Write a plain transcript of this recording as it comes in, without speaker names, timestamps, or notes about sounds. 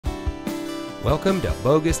Welcome to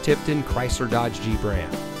Boggus Tipton Chrysler Dodge Jeep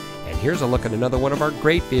Ram. And here's a look at another one of our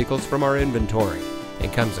great vehicles from our inventory.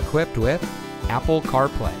 It comes equipped with Apple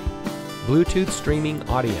CarPlay, Bluetooth streaming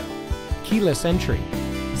audio, keyless entry,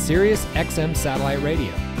 Sirius XM satellite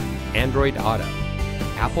radio, Android Auto,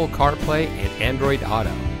 Apple CarPlay and Android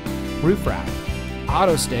Auto, roof rack,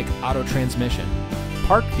 auto stick auto transmission,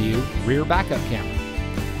 park view rear backup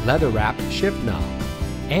camera, leather wrapped shift knob,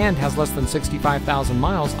 and has less than 65,000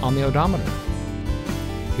 miles on the odometer.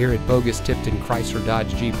 Here at Boggus Tipton Chrysler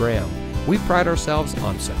Dodge Jeep Ram, we pride ourselves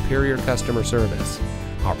on superior customer service.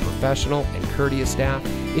 Our professional and courteous staff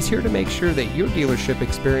is here to make sure that your dealership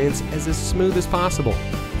experience is as smooth as possible,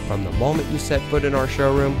 from the moment you set foot in our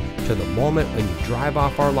showroom to the moment when you drive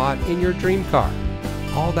off our lot in your dream car.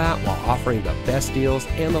 All that while offering the best deals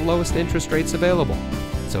and the lowest interest rates available.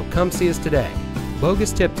 So come see us today.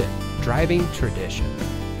 Boggus Tipton, driving tradition.